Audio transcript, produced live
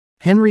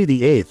Henry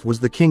VIII was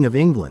the King of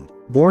England,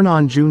 born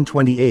on June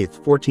 28,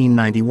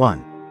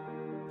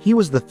 1491. He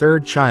was the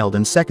third child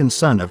and second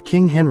son of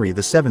King Henry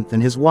VII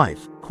and his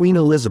wife, Queen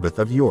Elizabeth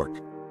of York.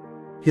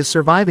 His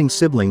surviving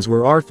siblings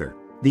were Arthur,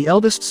 the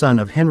eldest son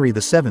of Henry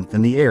VII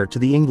and the heir to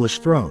the English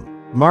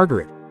throne,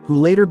 Margaret, who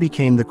later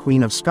became the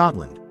Queen of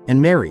Scotland,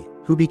 and Mary,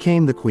 who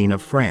became the Queen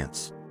of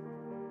France.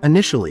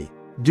 Initially,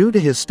 due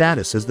to his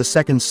status as the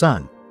second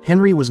son,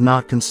 Henry was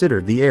not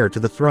considered the heir to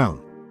the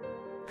throne.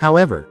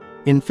 However,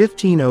 in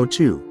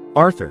 1502,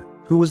 Arthur,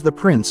 who was the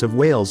Prince of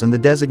Wales and the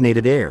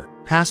designated heir,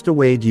 passed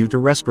away due to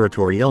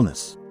respiratory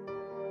illness.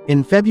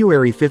 In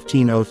February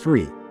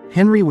 1503,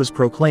 Henry was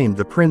proclaimed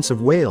the Prince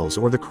of Wales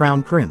or the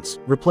Crown Prince,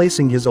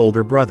 replacing his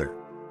older brother.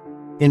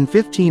 In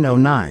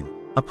 1509,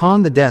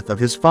 upon the death of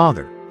his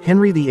father,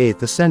 Henry VIII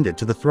ascended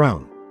to the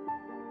throne.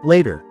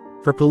 Later,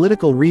 for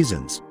political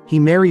reasons, he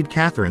married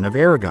Catherine of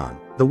Aragon,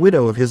 the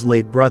widow of his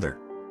late brother.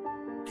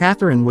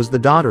 Catherine was the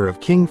daughter of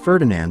King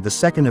Ferdinand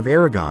II of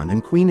Aragon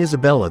and Queen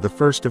Isabella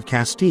I of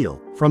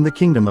Castile, from the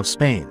Kingdom of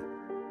Spain.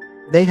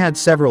 They had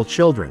several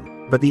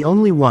children, but the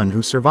only one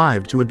who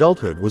survived to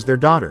adulthood was their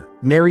daughter,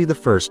 Mary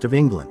I of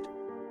England.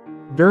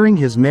 During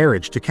his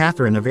marriage to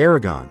Catherine of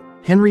Aragon,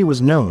 Henry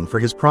was known for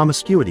his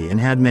promiscuity and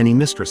had many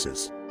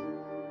mistresses.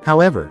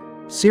 However,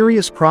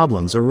 serious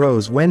problems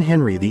arose when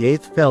Henry VIII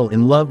fell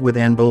in love with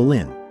Anne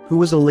Boleyn, who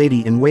was a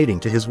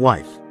lady-in-waiting to his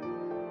wife.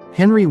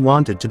 Henry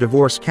wanted to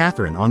divorce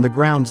Catherine on the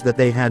grounds that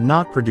they had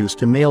not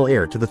produced a male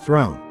heir to the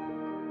throne.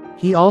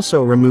 He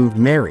also removed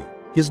Mary,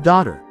 his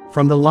daughter,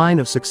 from the line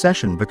of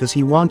succession because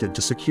he wanted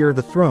to secure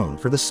the throne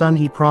for the son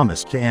he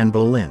promised to Anne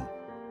Boleyn.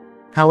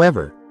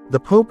 However, the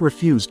Pope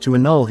refused to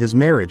annul his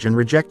marriage and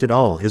rejected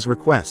all his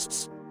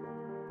requests.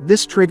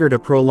 This triggered a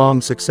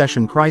prolonged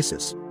succession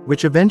crisis,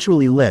 which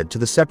eventually led to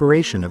the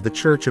separation of the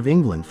Church of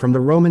England from the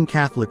Roman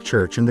Catholic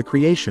Church and the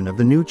creation of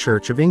the new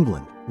Church of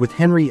England, with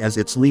Henry as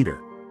its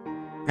leader.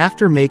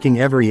 After making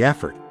every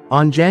effort,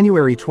 on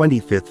January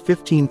 25,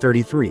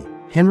 1533,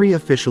 Henry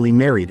officially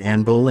married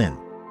Anne Boleyn.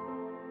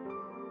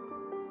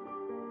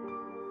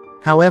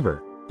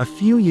 However, a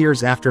few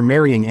years after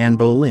marrying Anne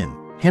Boleyn,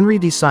 Henry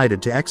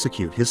decided to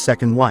execute his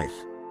second wife.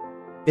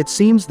 It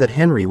seems that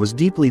Henry was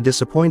deeply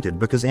disappointed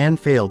because Anne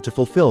failed to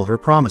fulfill her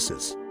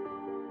promises.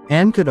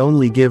 Anne could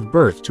only give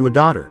birth to a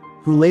daughter,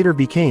 who later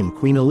became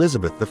Queen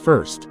Elizabeth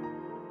I.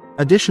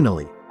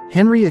 Additionally,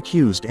 Henry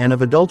accused Anne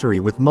of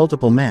adultery with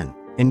multiple men,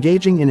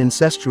 engaging in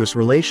incestuous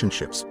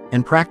relationships,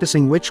 and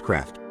practicing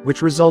witchcraft,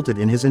 which resulted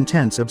in his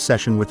intense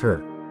obsession with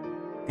her.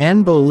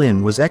 Anne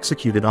Boleyn was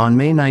executed on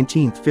May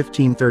 19,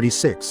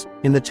 1536,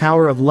 in the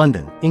Tower of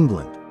London,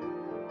 England.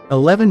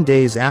 11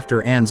 days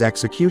after Anne's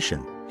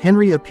execution,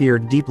 Henry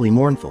appeared deeply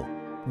mournful.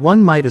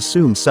 One might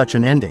assume such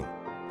an ending.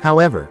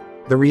 However,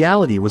 the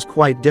reality was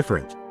quite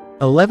different.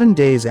 11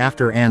 days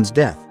after Anne's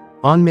death,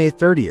 on May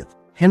 30,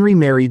 Henry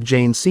married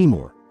Jane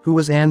Seymour, who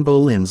was Anne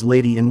Boleyn's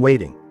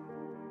lady-in-waiting.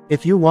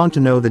 If you want to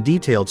know the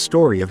detailed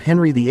story of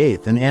Henry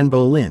VIII and Anne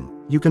Boleyn,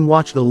 you can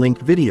watch the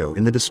linked video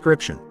in the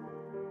description.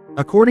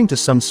 According to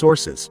some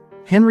sources,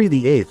 Henry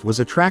VIII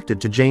was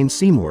attracted to Jane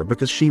Seymour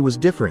because she was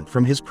different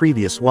from his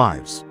previous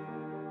wives.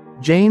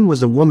 Jane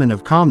was a woman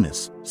of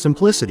calmness,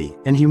 simplicity,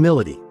 and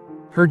humility.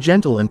 Her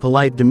gentle and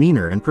polite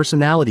demeanor and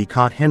personality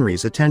caught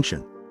Henry's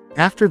attention.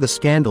 After the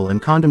scandal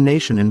and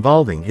condemnation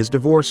involving his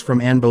divorce from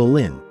Anne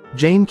Boleyn,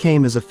 Jane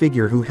came as a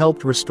figure who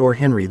helped restore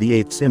Henry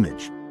VIII's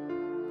image.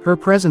 Her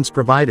presence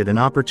provided an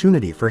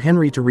opportunity for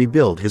Henry to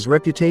rebuild his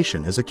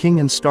reputation as a king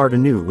and start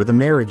anew with a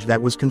marriage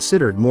that was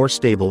considered more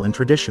stable and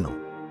traditional.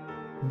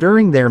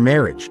 During their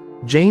marriage,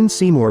 Jane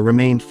Seymour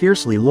remained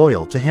fiercely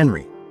loyal to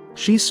Henry.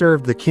 She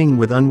served the king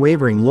with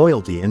unwavering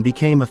loyalty and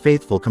became a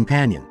faithful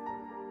companion.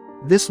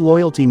 This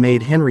loyalty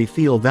made Henry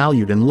feel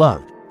valued and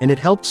loved, and it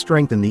helped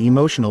strengthen the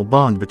emotional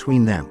bond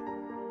between them.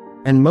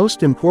 And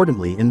most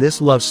importantly in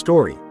this love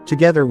story,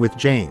 together with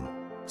Jane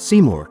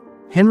Seymour,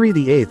 Henry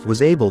VIII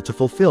was able to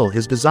fulfill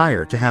his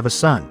desire to have a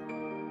son.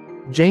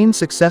 Jane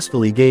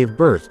successfully gave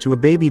birth to a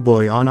baby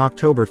boy on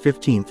October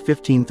 15,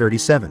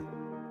 1537.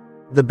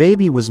 The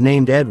baby was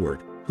named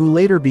Edward, who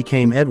later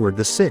became Edward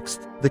VI,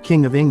 the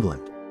King of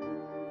England.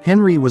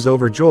 Henry was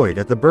overjoyed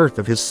at the birth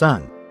of his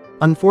son.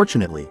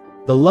 Unfortunately,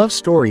 the love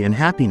story and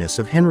happiness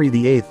of Henry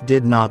VIII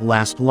did not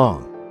last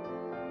long.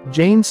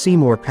 Jane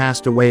Seymour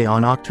passed away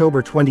on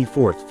October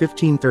 24,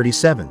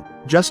 1537,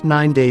 just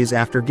 9 days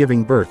after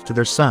giving birth to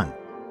their son.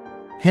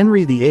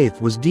 Henry VIII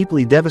was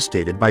deeply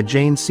devastated by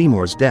Jane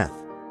Seymour's death.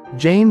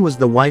 Jane was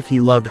the wife he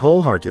loved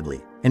wholeheartedly,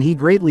 and he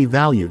greatly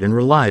valued and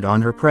relied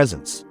on her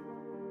presence.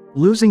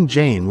 Losing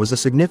Jane was a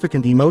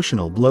significant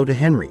emotional blow to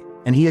Henry,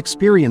 and he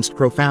experienced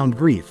profound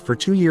grief for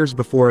 2 years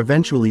before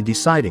eventually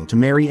deciding to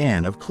marry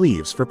Anne of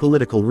Cleves for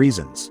political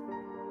reasons.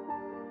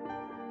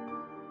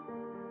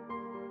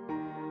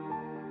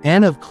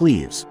 Anne of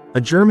Cleves,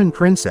 a German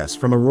princess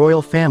from a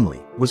royal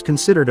family, was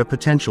considered a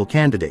potential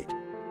candidate.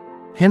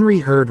 Henry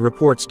heard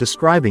reports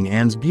describing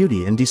Anne's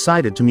beauty and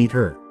decided to meet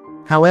her.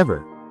 However,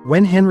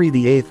 when Henry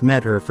VIII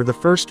met her for the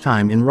first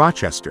time in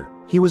Rochester,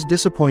 he was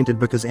disappointed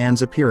because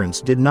Anne's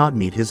appearance did not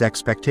meet his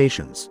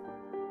expectations.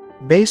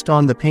 Based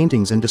on the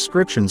paintings and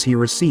descriptions he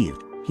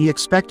received, he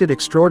expected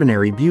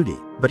extraordinary beauty,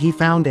 but he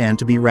found Anne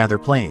to be rather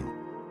plain.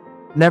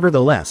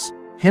 Nevertheless,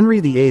 Henry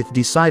VIII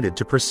decided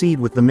to proceed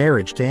with the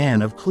marriage to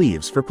Anne of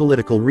Cleves for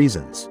political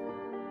reasons.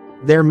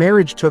 Their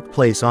marriage took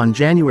place on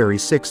January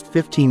 6,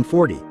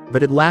 1540,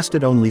 but it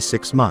lasted only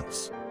 6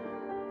 months.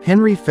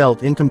 Henry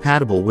felt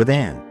incompatible with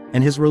Anne,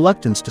 and his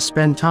reluctance to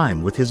spend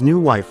time with his new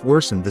wife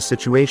worsened the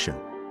situation.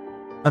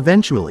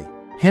 Eventually,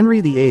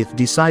 Henry VIII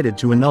decided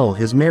to annul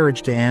his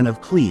marriage to Anne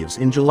of Cleves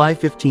in July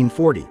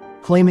 1540,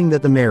 claiming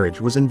that the marriage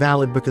was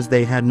invalid because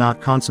they had not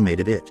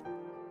consummated it.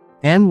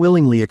 Anne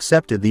willingly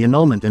accepted the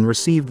annulment and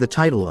received the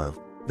title of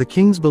the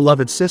king's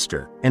beloved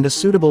sister, and a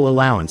suitable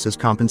allowance as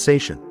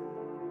compensation.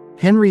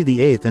 Henry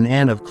VIII and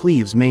Anne of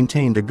Cleves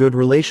maintained a good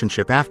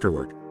relationship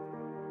afterward.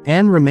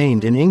 Anne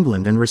remained in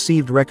England and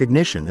received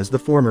recognition as the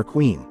former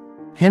queen.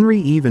 Henry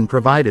even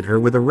provided her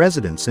with a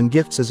residence and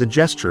gifts as a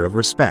gesture of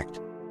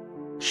respect.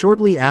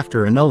 Shortly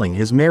after annulling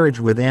his marriage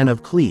with Anne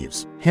of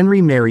Cleves,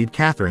 Henry married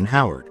Catherine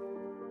Howard.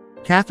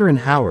 Catherine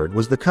Howard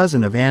was the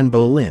cousin of Anne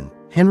Boleyn,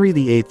 Henry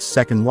VIII's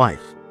second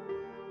wife.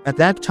 At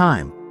that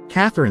time,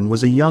 Catherine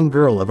was a young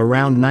girl of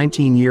around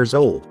 19 years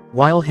old,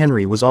 while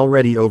Henry was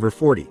already over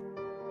 40.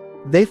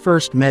 They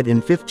first met in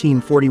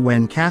 1540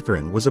 when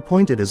Catherine was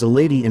appointed as a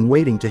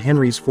lady-in-waiting to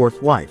Henry's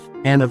fourth wife,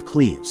 Anne of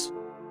Cleves.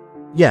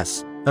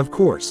 Yes, of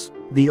course,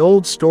 the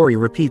old story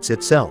repeats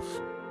itself.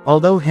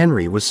 Although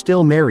Henry was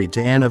still married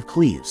to Anne of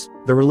Cleves,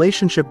 the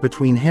relationship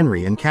between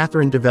Henry and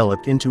Catherine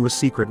developed into a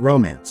secret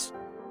romance.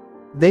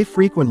 They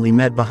frequently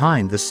met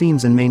behind the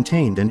scenes and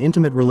maintained an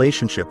intimate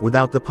relationship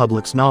without the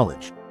public's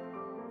knowledge.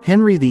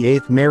 Henry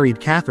VIII married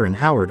Catherine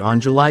Howard on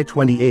July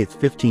 28,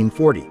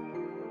 1540.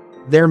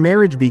 Their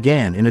marriage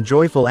began in a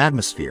joyful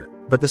atmosphere,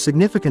 but the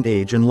significant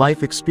age and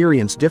life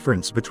experience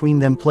difference between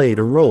them played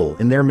a role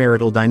in their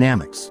marital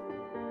dynamics.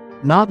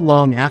 Not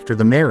long after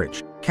the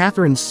marriage,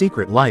 Catherine's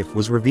secret life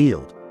was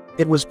revealed.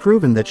 It was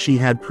proven that she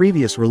had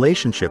previous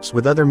relationships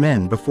with other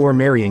men before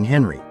marrying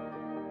Henry.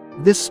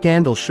 This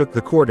scandal shook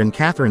the court and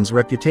Catherine's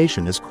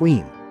reputation as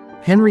queen.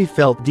 Henry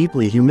felt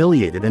deeply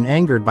humiliated and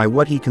angered by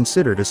what he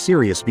considered a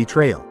serious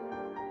betrayal.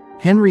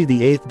 Henry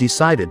VIII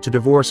decided to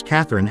divorce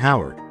Catherine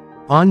Howard.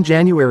 On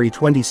January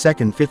 22,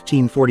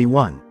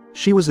 1541,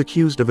 she was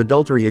accused of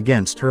adultery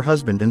against her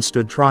husband and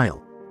stood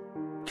trial.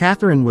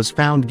 Catherine was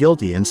found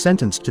guilty and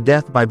sentenced to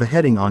death by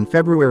beheading on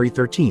February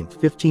 13,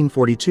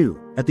 1542,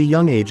 at the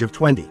young age of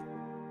 20.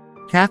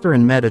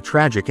 Catherine met a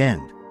tragic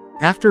end.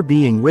 After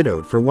being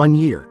widowed for 1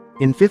 year,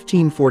 in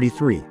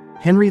 1543,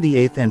 Henry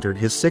VIII entered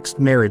his sixth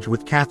marriage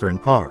with Catherine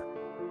Parr.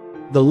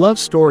 The love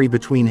story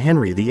between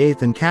Henry VIII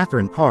and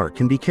Catherine Parr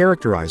can be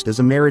characterized as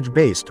a marriage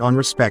based on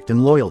respect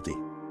and loyalty.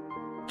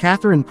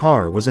 Catherine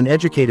Parr was an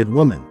educated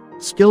woman,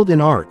 skilled in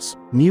arts,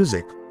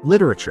 music,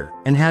 literature,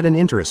 and had an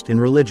interest in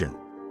religion.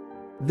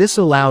 This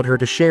allowed her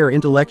to share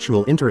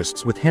intellectual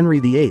interests with Henry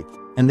VIII,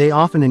 and they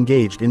often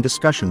engaged in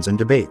discussions and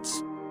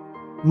debates.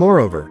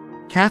 Moreover,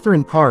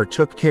 Catherine Parr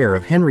took care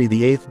of Henry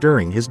VIII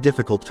during his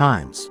difficult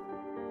times.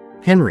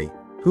 Henry,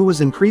 who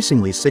was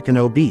increasingly sick and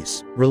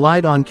obese,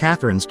 relied on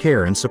Catherine's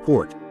care and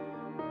support.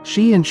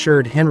 She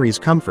ensured Henry's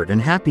comfort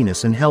and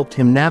happiness and helped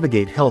him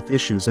navigate health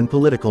issues and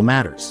political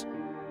matters.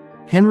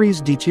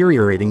 Henry's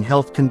deteriorating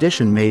health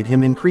condition made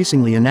him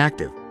increasingly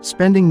inactive,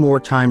 spending more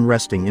time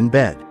resting in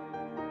bed.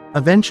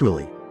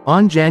 Eventually,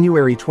 on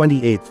January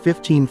 28,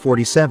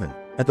 1547,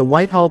 at the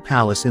Whitehall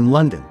Palace in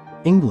London,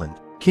 England,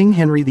 King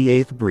Henry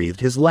VIII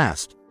breathed his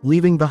last,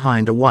 leaving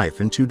behind a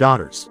wife and 2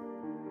 daughters.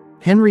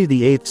 Henry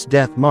VIII's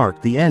death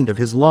marked the end of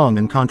his long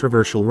and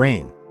controversial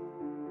reign.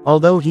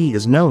 Although he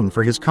is known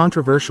for his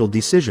controversial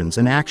decisions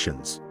and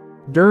actions,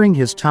 during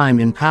his time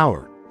in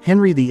power,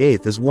 Henry VIII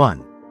is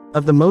one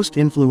of the most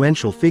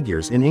influential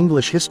figures in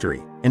English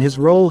history, and his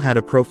role had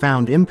a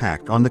profound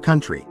impact on the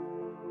country.